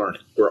we're always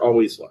learning. We're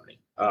always learning.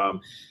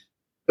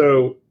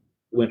 So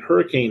when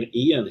Hurricane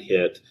Ian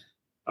hit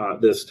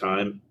this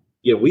time,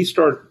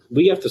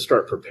 we have to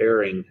start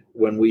preparing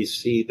when we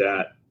see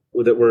that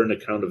we're in a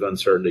cone of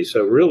uncertainty.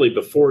 So really,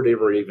 before it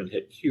ever even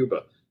hit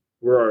Cuba,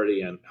 we're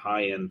already in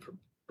high-end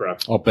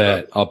prep.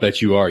 I'll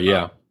bet you are.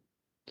 Yeah.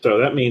 So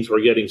that means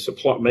we're getting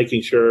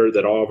making sure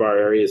that all of our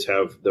areas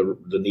have the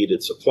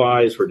needed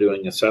supplies. We're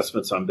doing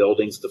assessments on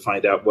buildings to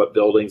find out what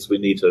buildings we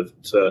need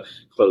to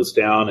close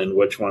down and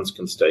which ones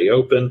can stay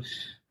open.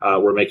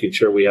 We're making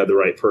sure we have the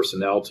right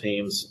personnel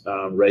teams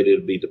ready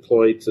to be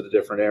deployed to the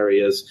different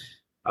areas.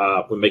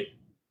 We make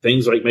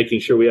things like making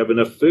sure we have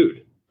enough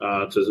food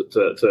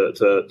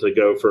to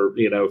go for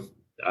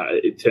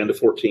 10 to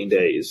 14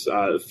 days,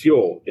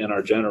 fuel in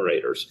our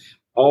generators.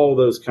 All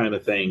those kind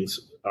of things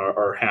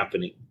are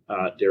happening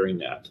during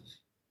that.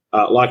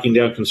 Locking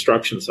down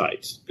construction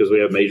sites because we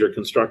have major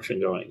construction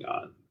going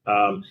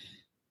on.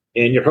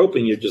 And you're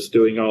hoping you're just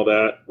doing all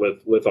that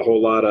with a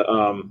whole lot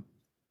of,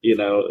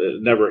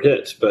 it never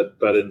hits, but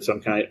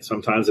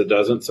sometimes it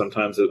doesn't.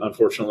 Sometimes,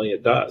 unfortunately,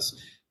 it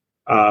does.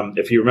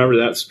 If you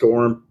remember that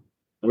storm,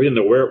 we didn't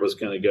know where it was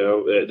going to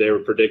go. They were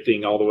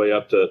predicting all the way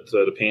up to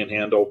the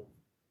Panhandle.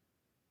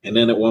 And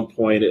then at one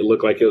point, it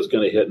looked like it was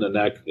going to hit in the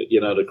neck,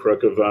 the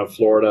crook of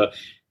Florida.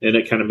 And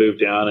it kind of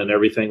moved down, and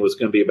everything was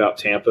going to be about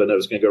Tampa, and it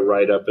was going to go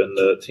right up in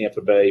the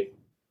Tampa Bay.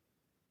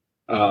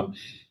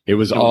 It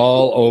was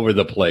all over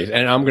the place.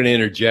 And I'm going to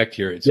interject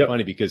here. It's Yep.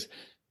 funny because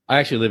I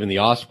actually live in the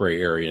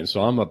Osprey area, and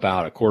so I'm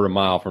about a quarter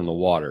mile from the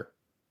water.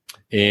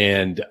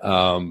 And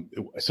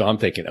so I'm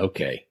thinking,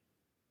 okay,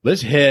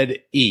 let's head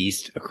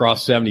east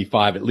across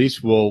 75. At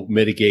least we'll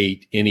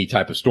mitigate any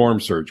type of storm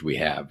surge we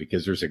have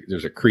because there's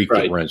a creek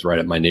Right. that runs right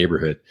up my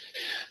neighborhood.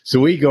 So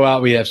we go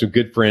out. We have some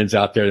good friends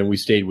out there, and we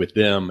stayed with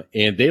them.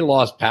 And they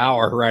lost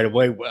power right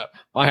away. Well,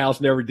 my house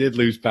never did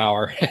lose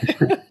power.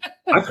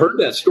 I've heard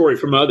that story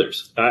from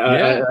others.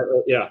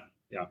 Yeah.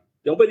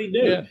 Nobody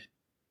knew, Yeah.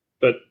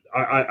 but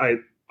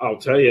I'll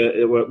tell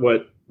you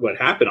what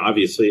happened.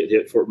 Obviously, it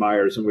hit Fort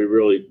Myers, and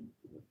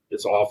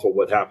it's awful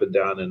what happened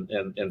down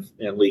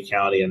in Lee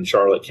County and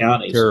Charlotte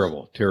counties.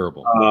 Terrible.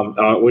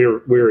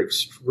 We're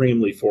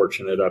extremely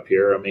fortunate up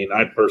here. I mean,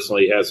 I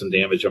personally had some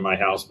damage on my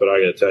house, but I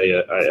got to tell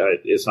you,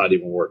 it's not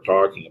even worth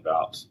talking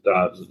about.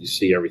 You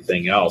see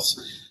everything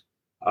else,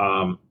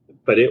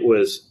 but it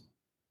was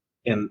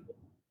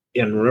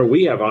and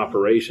we have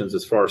operations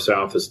as far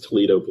south as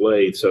Toledo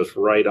Glade, so it's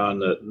right on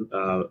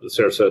the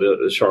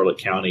Sarasota, Charlotte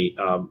County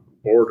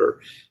border.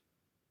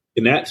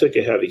 And that took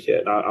a heavy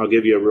hit. I'll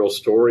give you a real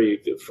story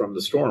from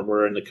the storm.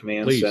 We're in the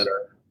command Please.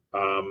 center.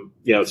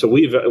 So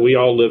we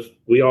all live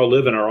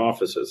in our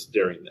offices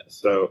during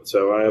this.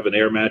 So I have an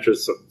air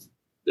mattress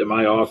in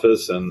my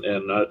office, and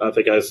I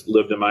think I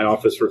lived in my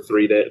office for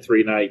 3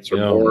 nights or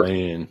more.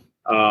 Man.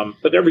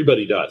 But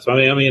everybody does.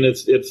 I mean,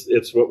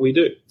 it's what we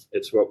do.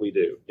 It's what we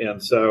do.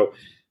 And so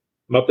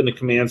I'm up in the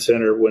command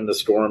center when the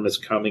storm is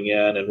coming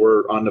in, and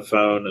we're on the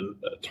phone and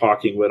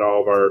talking with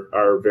all of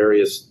our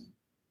various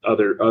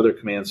other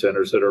command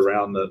centers that are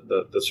around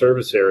the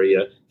service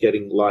area,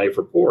 getting live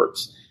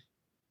reports.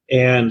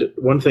 And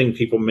one thing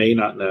people may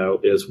not know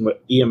is when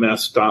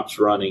EMS stops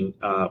running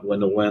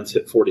when the winds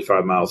hit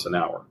 45 miles an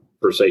hour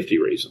for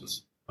safety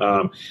reasons.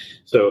 When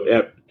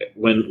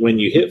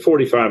you hit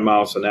 45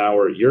 miles an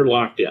hour, you're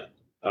locked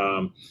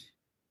in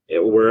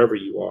wherever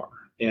you are.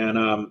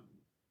 And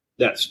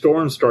that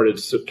storm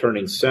started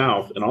turning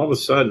south, and all of a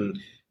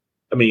sudden,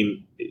 I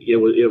mean, it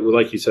was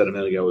like you said a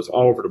minute ago, it was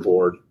all over the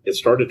board. It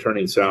started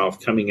turning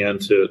south, coming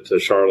into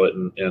Charlotte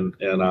and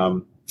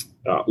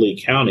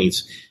Lee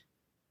counties,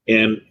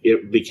 and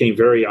it became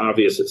very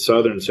obvious that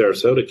southern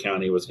Sarasota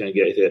County was going to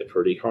get hit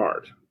pretty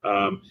hard.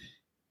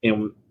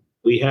 And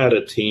we had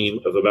a team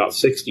of about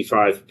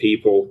 65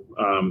 people.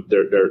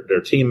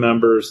 They're team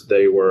members.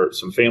 They were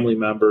some family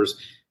members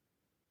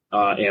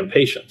and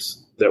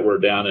patients that were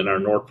down in our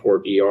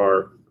Northport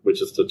ER,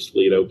 which is the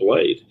Toledo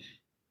Blade.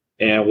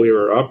 And we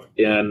were up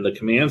in the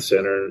command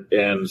center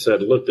and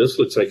said, look, this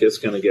looks like it's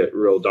going to get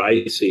real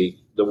dicey.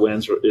 The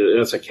winds,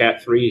 it's a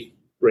Cat 3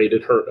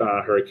 rated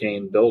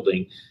hurricane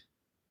building.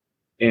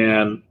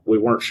 And we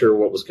weren't sure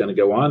what was going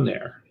to go on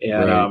there.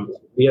 And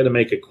we had to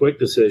make a quick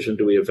decision.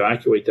 Do we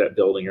evacuate that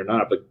building or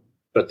not?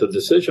 But the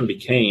decision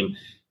became,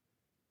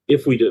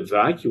 if we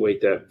evacuate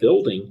that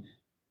building,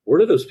 where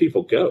do those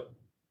people go?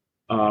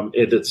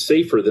 It's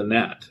safer than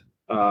that.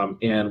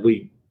 And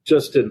we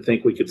just didn't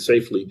think we could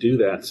safely do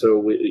that. So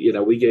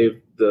we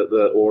gave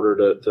the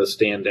order to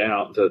stand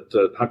down,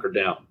 to hunker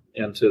down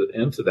into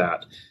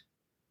that.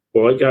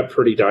 Well, it got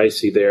pretty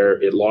dicey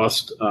there. It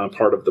lost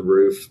part of the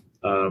roof.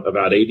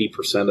 About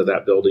 80% of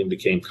that building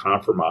became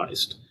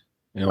compromised.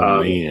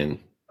 Oh, man.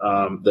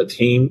 The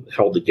team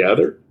held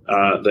together.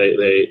 I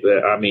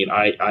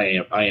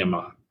am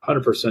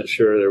 100%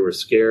 sure they were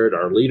scared.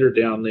 Our leader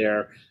down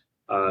there,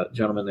 a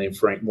gentleman named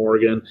Frank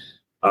Morgan,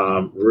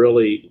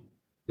 really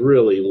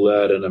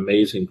led an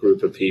amazing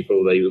group of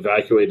people. They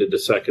evacuated the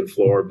second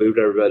floor, moved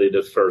everybody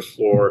to the first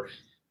floor.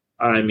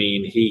 I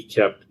mean, he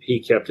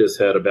kept his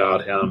head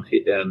about him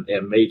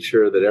and made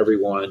sure that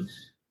everyone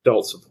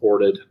felt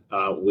supported.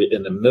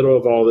 In the middle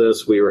of all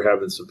this, we were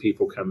having some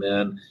people come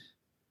in.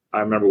 I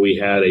remember we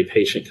had a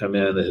patient come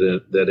in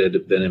that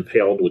had been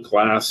impaled with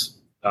glass.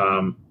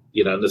 And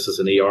this is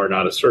an ER,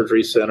 not a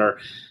surgery center.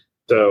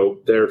 So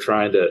they're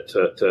trying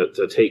to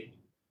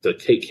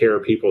take care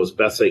of people as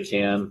best they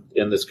can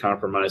in this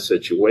compromised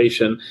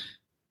situation,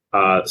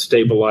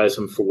 stabilize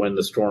them for when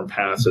the storm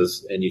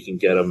passes and you can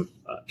get them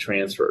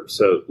transferred.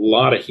 So a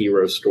lot of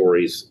hero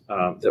stories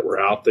that were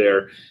out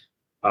there.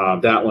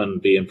 That one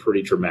being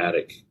pretty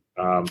dramatic.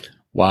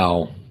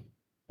 Wow.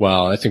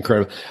 Wow, that's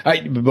incredible.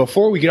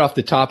 Before we get off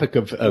the topic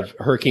of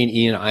Hurricane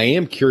Ian, I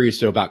am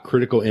curious though about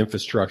critical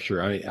infrastructure.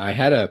 I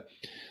had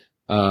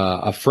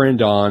a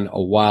friend on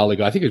a while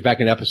ago. I think it was back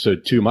in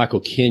episode 2, Michael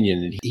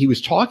Kenyon, and he was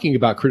talking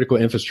about critical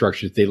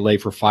infrastructure that they lay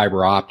for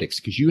fiber optics,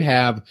 because you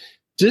have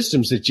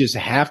systems that just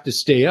have to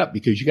stay up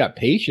because you got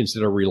patients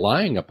that are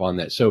relying upon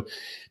that. So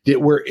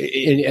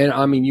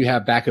you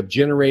have backup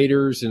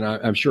generators and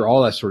I'm sure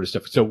all that sort of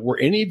stuff. So were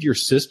any of your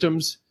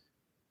systems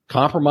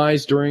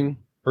compromised during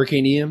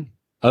Hurricane Ian?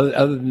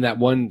 Other than that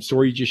one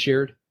story you just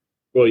shared?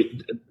 Well,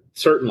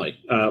 certainly.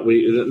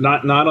 We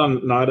not in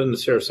the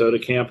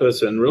Sarasota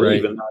campus, and really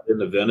even not in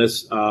the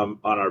Venice on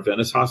our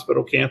Venice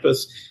Hospital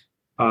campus,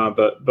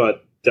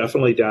 but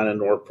definitely down in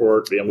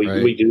Northport. And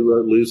we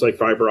do lose like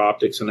fiber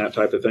optics and that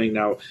type of thing.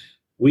 Now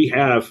we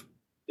have,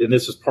 and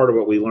this is part of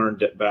what we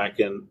learned back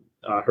in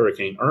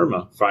Hurricane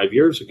Irma 5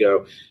 years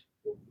ago.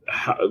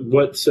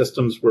 What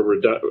systems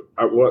were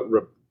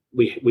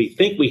we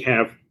think we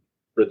have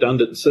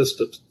redundant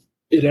systems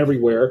in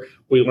everywhere.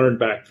 We learned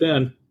back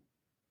then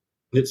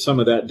that some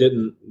of that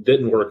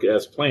didn't work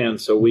as planned.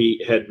 So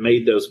we had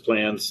made those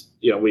plans,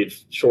 we'd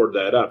shored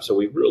that up. So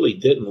we really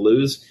didn't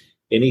lose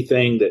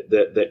anything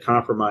that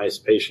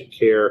compromised patient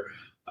care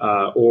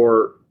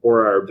or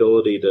our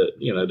ability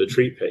to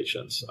treat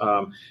patients.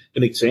 An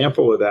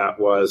example of that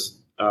was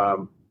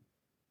 5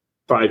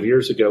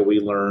 years ago,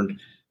 we learned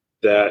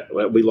that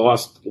we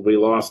lost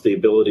the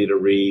ability to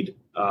read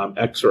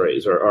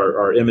X-rays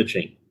or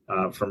imaging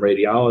from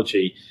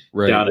radiology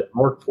down at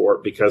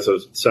Northport because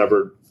of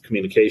severed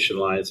communication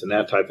lines and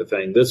that type of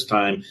thing. This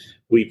time,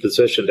 we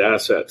positioned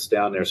assets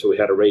down there, so we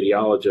had a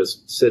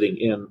radiologist sitting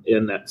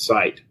in that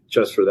site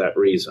just for that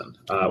reason.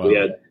 We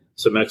had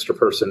some extra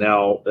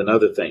personnel and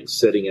other things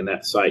sitting in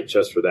that site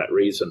just for that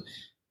reason.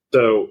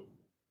 So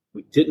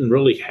we didn't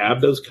really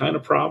have those kind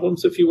of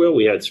problems, if you will.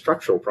 We had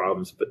structural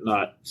problems, but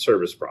not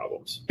service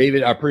problems.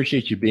 David, I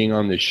appreciate you being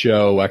on the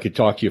show. I could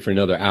talk to you for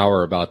another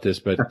hour about this,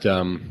 but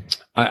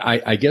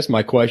I guess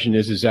my question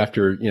is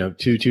after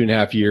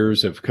 2.5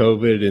 years of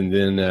COVID and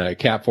then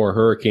Cat 4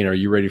 hurricane, are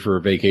you ready for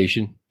a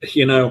vacation?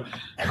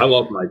 I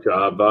love my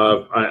job.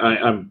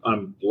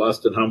 I'm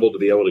blessed and humbled to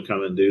be able to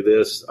come and do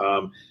this.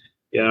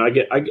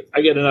 I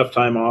get enough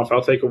time off.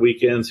 I'll take a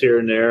weekends here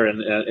and there,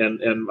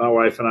 and my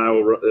wife and I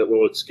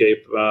will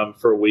escape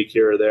for a week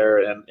here or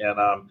there.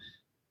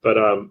 But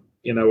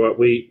you know what,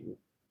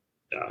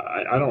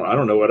 I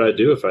don't know what I'd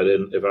do if I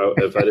didn't have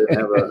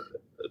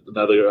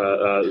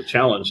another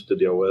challenge to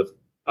deal with.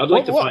 I'd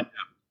like to find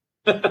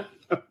out.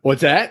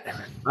 What's that?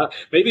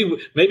 Maybe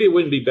it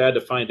wouldn't be bad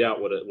to find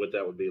out what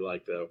that would be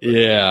like, though.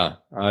 Yeah,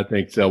 I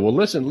think so. Well,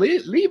 listen,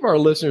 leave our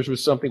listeners with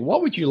something.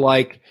 What would you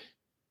like?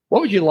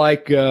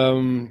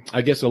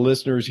 I guess the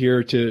listeners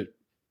here to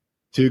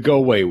go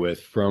away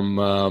with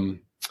from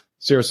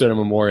Sarasota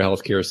Memorial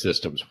Healthcare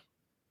Systems?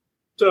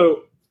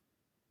 So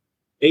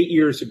 8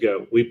 years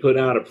ago, we put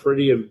out a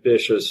pretty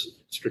ambitious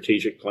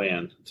strategic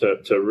plan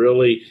to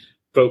really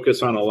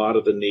focus on a lot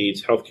of the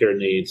needs, healthcare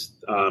needs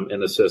in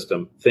the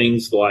system.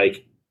 Things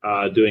like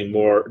doing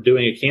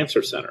a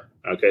cancer center.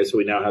 Okay, so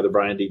we now have the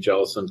Brian D.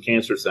 Jellison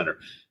Cancer Center.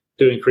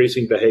 To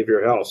increasing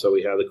behavioral health. So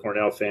we have the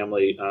Cornell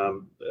Family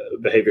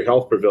Behavioral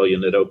Health Pavilion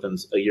that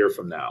opens a year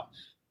from now.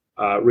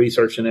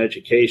 Research and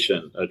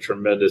education,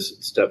 tremendous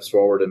steps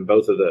forward in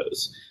both of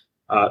those.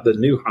 The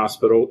new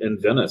hospital in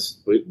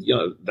Venice,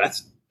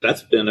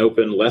 that's been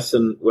open this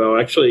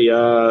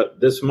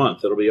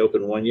month it'll be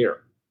open 1 year.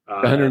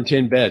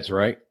 110 beds,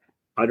 right?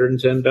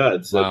 110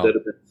 beds wow. that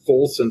have been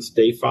full since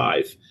day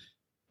 5.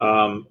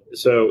 And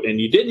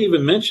you didn't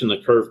even mention the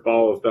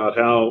curveball about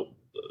how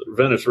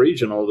Venice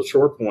Regional, the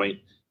Shore Point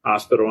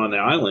Hospital on the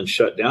island,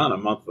 shut down a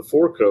month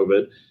before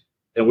COVID,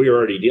 and we were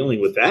already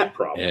dealing with that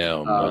problem.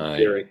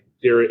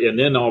 And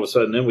then all of a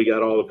sudden, we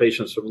got all the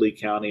patients from Lee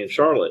County and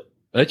Charlotte.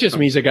 That just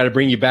means I got to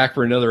bring you back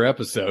for another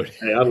episode.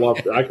 Hey,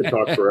 I could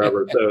talk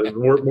forever. So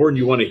more than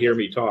you want to hear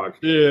me talk.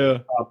 Yeah.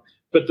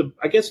 But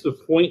I guess the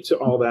point to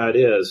all that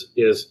is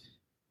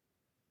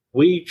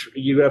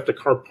you have to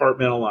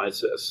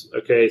compartmentalize this.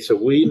 Okay, so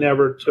we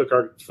never took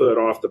our foot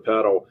off the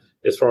pedal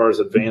as far as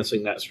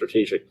advancing that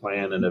strategic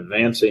plan and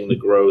advancing the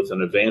growth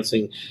and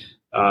advancing,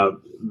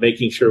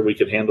 making sure we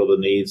could handle the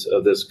needs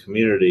of this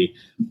community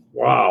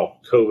while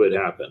COVID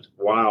happened,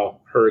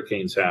 while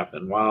hurricanes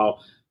happened,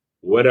 while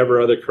whatever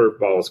other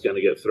curveball is going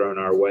to get thrown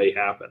our way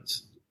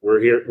happens.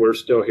 We're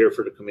still here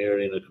for the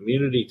community, and the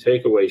community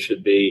takeaway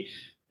should be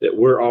that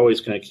we're always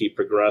going to keep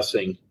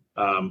progressing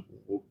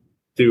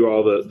through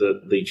all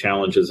the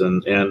challenges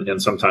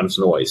and sometimes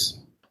noise.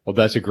 Well,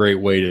 that's a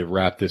great way to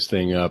wrap this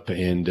thing up.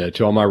 And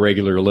to all my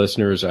regular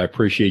listeners, I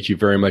appreciate you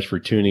very much for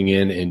tuning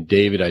in. And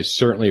David, I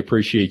certainly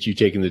appreciate you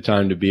taking the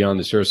time to be on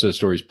the Sarasota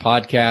Stories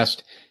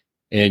podcast.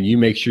 And you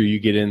make sure you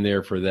get in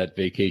there for that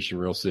vacation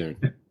real soon.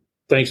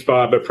 Thanks,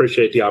 Bob. I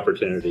appreciate the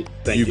opportunity.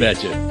 Thank you. You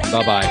betcha.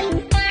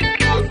 Bye-bye.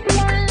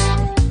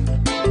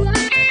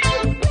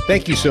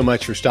 Thank you so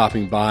much for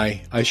stopping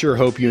by. I sure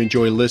hope you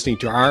enjoy listening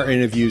to our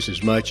interviews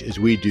as much as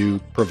we do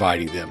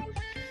providing them.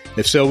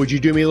 If so, would you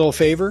do me a little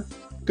favor?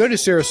 Go to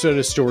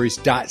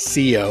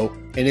sarasotastories.co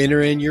and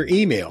enter in your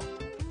email.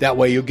 That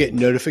way you'll get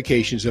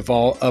notifications of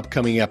all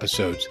upcoming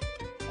episodes.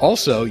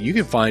 Also, you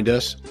can find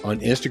us on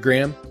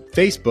Instagram,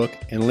 Facebook,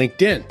 and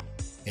LinkedIn.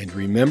 And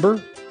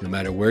remember, no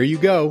matter where you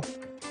go,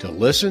 to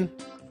listen,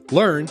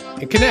 learn,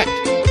 and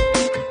connect.